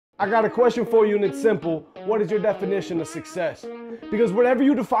I got a question for you and it's simple. What is your definition of success? Because whatever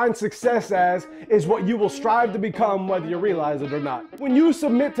you define success as is what you will strive to become whether you realize it or not. When you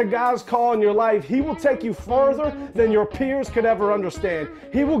submit to God's call in your life, He will take you further than your peers could ever understand.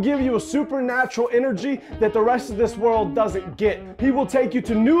 He will give you a supernatural energy that the rest of this world doesn't get. He will take you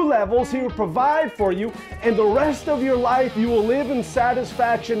to new levels. He will provide for you, and the rest of your life you will live in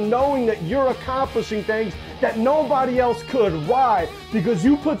satisfaction knowing that you're accomplishing things that nobody else could. Why? Because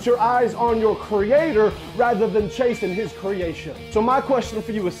you put your eyes on your Creator rather than chasing His creation. So my question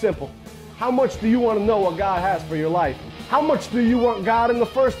for you is simple. How much do you want to know what God has for your life? How much do you want God in the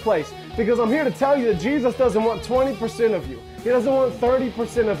first place? Because I'm here to tell you that Jesus doesn't want 20% of you. He doesn't want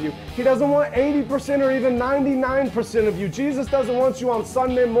 30% of you. He doesn't want 80% or even 99% of you. Jesus doesn't want you on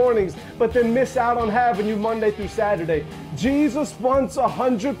Sunday mornings, but then miss out on having you Monday through Saturday. Jesus wants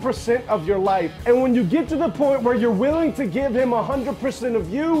 100% of your life. And when you get to the point where you're willing to give Him 100%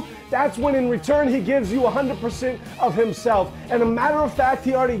 of you, that's when in return He gives you 100% of Himself. And a matter of fact,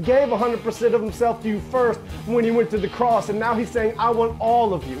 He already gave 100% of Himself to you first when He went to the cross. And now He's saying, I want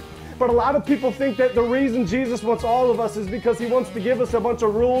all of you. But a lot of people think that the reason Jesus wants all of us is because He wants to give us a bunch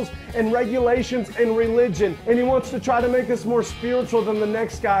of rules and regulations and religion. And He wants to try to make us more spiritual than the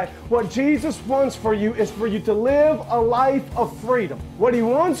next guy. What Jesus wants for you is for you to live a life of freedom. What He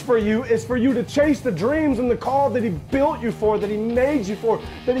wants for you is for you to chase the dreams and the call that He built you for, that He made you for,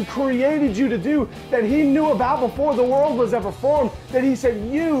 that He created you to do, that He knew about before the world was ever formed, that He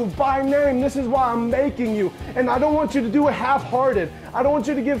said, you by name, this is why I'm making you. And I don't want you to do it half-hearted. I don't want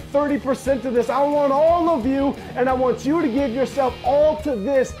you to give 30% to this. I want all of you, and I want you to give yourself all to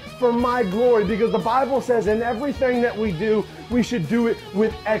this for my glory, because the Bible says in everything that we do, we should do it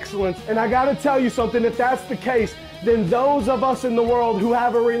with excellence. And I got to tell you something, if that's the case, then those of us in the world who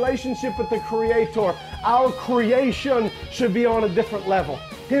have a relationship with the Creator, our creation should be on a different level.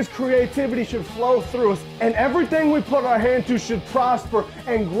 His creativity should flow through us, and everything we put our hand to should prosper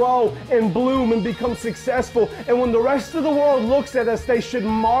and grow and bloom and become successful. And when the rest of the world looks at us, they should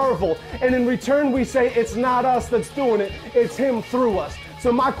marvel. And in return, we say, it's not us that's doing it, it's Him through us.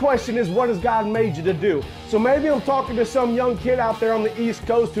 So my question is, what has God made you to do? So maybe I'm talking to some young kid out there on the East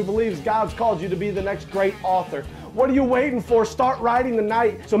Coast who believes God's called you to be the next great author. What are you waiting for? Start writing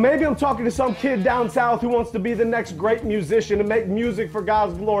tonight. So maybe I'm talking to some kid down south who wants to be the next great musician and make music for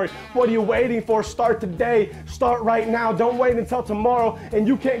God's glory. What are you waiting for? Start today. Start right now. Don't wait until tomorrow. And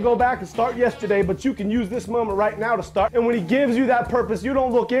you can't go back and start yesterday, but you can use this moment right now to start. And when He gives you that purpose, you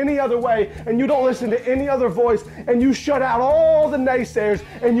don't look any other way and you don't listen to any other voice, and you shut out all the naysayers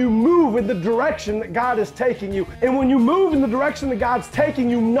and you move in the direction that God is taking you. And when you move in the direction that God's taking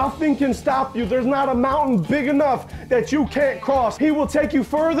you, nothing can stop you. There's not a mountain big enough that you can't cross. He will take you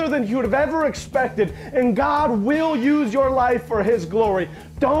further than you would have ever expected, and God will use your life for His glory.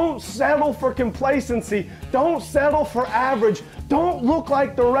 Don't settle for complacency. Don't settle for average. Don't look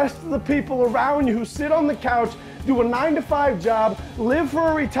like the rest of the people around you who sit on the couch, do a 9-to-5 job, live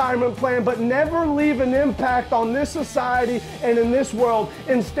for a retirement plan, but never leave an impact on this society and in this world.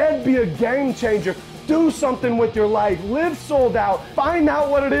 Instead, be a game changer. Do something with your life. Live sold out. Find out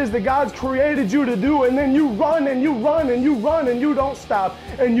what it is that God's created you to do, and then you run and you run and you run and you don't stop,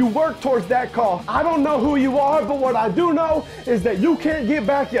 and you work towards that call. I don't know who you are, but what I do know is that you can't get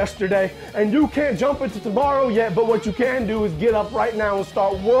back yesterday and you can't jump into tomorrow yet, but what you can do is get up right now and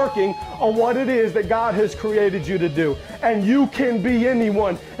start working on what it is that God has created you to do. And you can be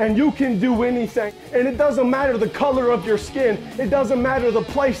anyone, and you can do anything. And it doesn't matter the color of your skin. It doesn't matter the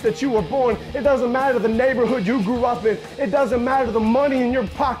place that you were born. It doesn't matter the neighborhood you grew up in. It doesn't matter the money in your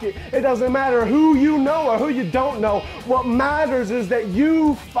pocket. It doesn't matter who you know or who you don't know. What matters is that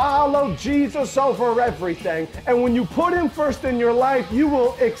you follow Jesus over everything. And when you put Him first in your life, you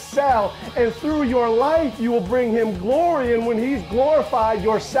will excel. And through your life, you will bring Him glory. And when He's glorified,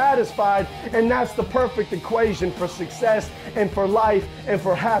 you're satisfied. And that's the perfect equation for success and for life and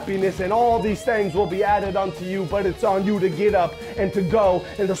for happiness. And all these things will be added unto you, but it's on you to get up and to go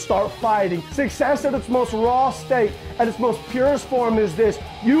and to start fighting. Success at its most raw state, at its most purest form is this: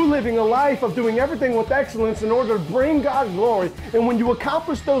 you living a life of doing everything with excellence in order to bring God glory. And when you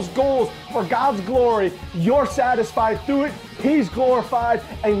accomplish those goals for God's glory, you're satisfied through it, He's glorified,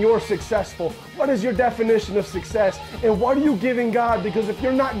 and you're successful. What is your definition of success? And what are you giving God? Because if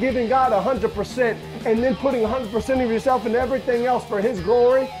you're not giving God 100% and then putting 100% of yourself in everything else for His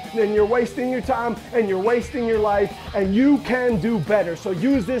glory, then you're wasting your time and you're wasting your life, and you can do better. So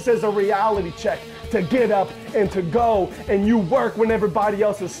use this as a reality check to get up and to go, and you work when everybody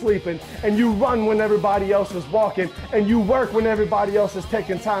else is sleeping, and you run when everybody else is walking, and you work when everybody else is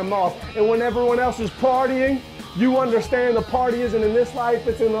taking time off, and when everyone else is partying, You understand the party isn't in this life,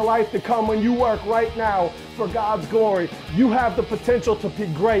 it's in the life to come. When you work right now for God's glory, you have the potential to be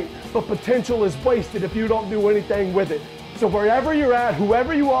great, but potential is wasted if you don't do anything with it. So wherever you're at,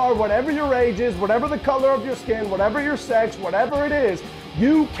 whoever you are, whatever your age is, whatever the color of your skin, whatever your sex, whatever it is,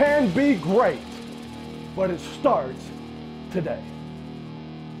 you can be great. But it starts today.